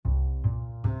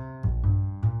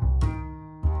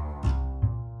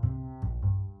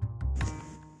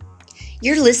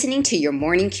You're listening to Your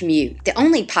Morning Commute, the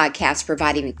only podcast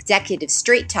providing executives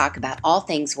straight talk about all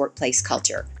things workplace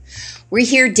culture. We're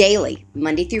here daily,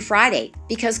 Monday through Friday,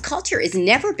 because culture is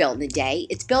never built in a day,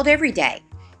 it's built every day.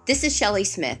 This is Shelley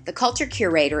Smith, the culture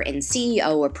curator and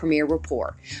CEO of Premier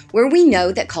Rapport, where we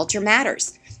know that culture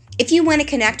matters. If you want to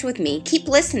connect with me, keep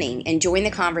listening and join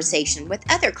the conversation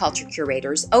with other culture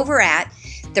curators over at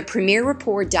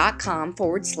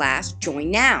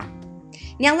thepremierrapport.com/join now.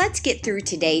 Now let's get through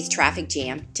today's traffic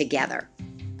jam together.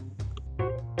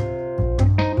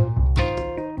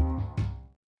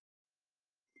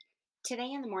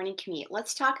 Today in the morning commute,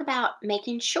 let's talk about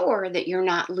making sure that you're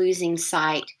not losing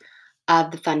sight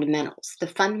of the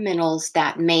fundamentals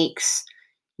that makes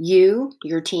you,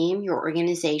 your team, your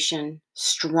organization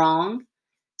strong,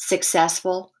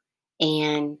 successful,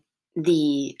 and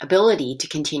the ability to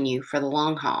continue for the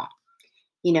long haul.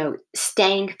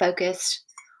 Staying focused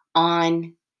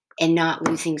on and not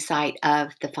losing sight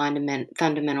of the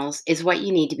fundamentals is what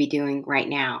you need to be doing right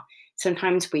now.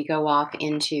 Sometimes we go off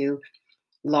into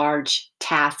large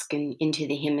tasks and into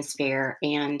the hemisphere,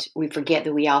 and we forget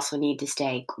that we also need to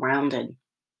stay grounded.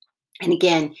 And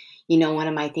again, one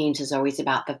of my themes is always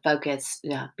about the focus,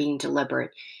 being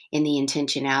deliberate in the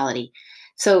intentionality.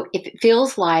 So if it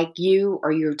feels like you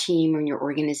or your team or your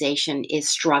organization is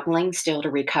struggling still to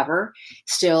recover,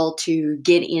 still to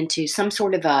get into some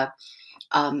sort of a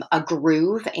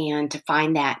groove and to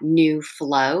find that new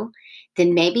flow,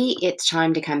 then maybe it's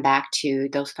time to come back to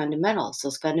those fundamentals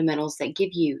that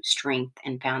give you strength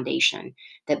and foundation,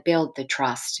 that build the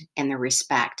trust and the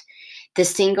respect. The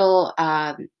single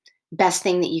best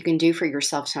thing that you can do for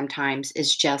yourself sometimes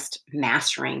is just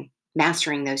mastering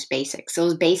those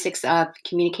basics of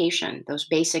communication, those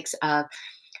basics of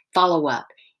follow-up,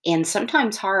 and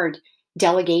sometimes hard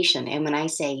delegation. And when I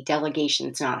say delegation,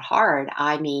 it's not hard.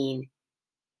 I mean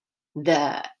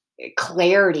the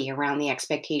clarity around the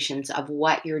expectations of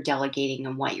what you're delegating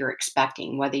and what you're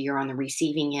expecting, whether you're on the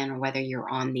receiving end or whether you're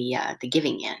on the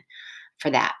giving end for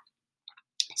that.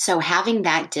 So having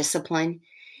that discipline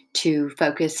to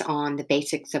focus on the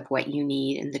basics of what you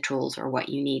need and the tools or what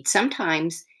you need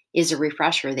sometimes is a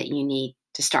refresher that you need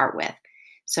to start with.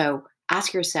 So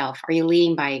ask yourself, are you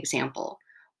leading by example?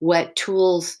 What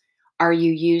tools are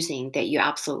you using that you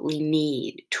absolutely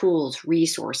need? Tools,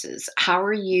 resources. How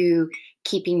are you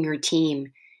keeping your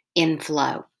team in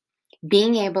flow?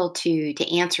 Being able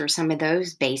to answer some of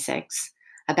those basics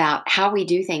about how we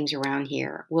do things around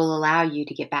here will allow you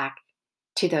to get back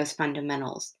to those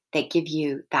fundamentals that give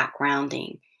you that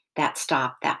grounding, that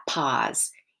stop, that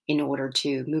pause in order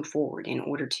to move forward, in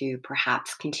order to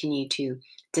perhaps continue to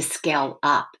scale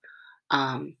up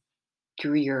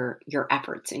through your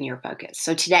efforts and your focus.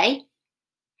 So today,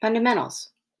 fundamentals.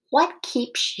 What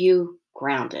keeps you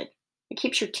grounded? What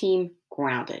keeps your team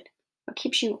grounded? What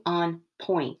keeps you on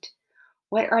point?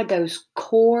 What are those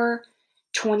core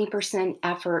 20%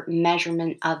 effort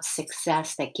measurement of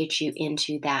success that gets you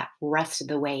into that rest of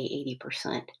the way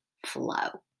 80%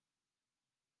 flow?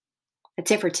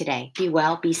 That's it for today. Be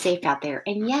well, be safe out there.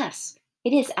 And yes,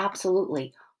 it is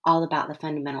absolutely all about the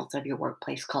fundamentals of your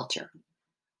workplace culture.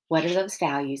 What are those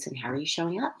values and how are you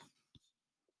showing up?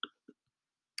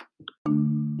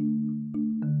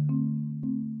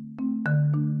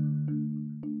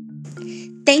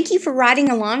 Thank you for riding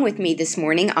along with me this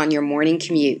morning on your morning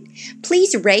commute.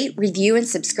 Please rate, review, and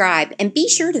subscribe, and be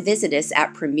sure to visit us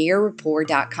at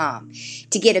premierrapport.com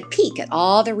to get a peek at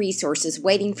all the resources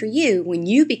waiting for you when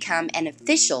you become an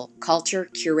official Culture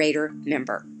Curator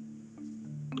member.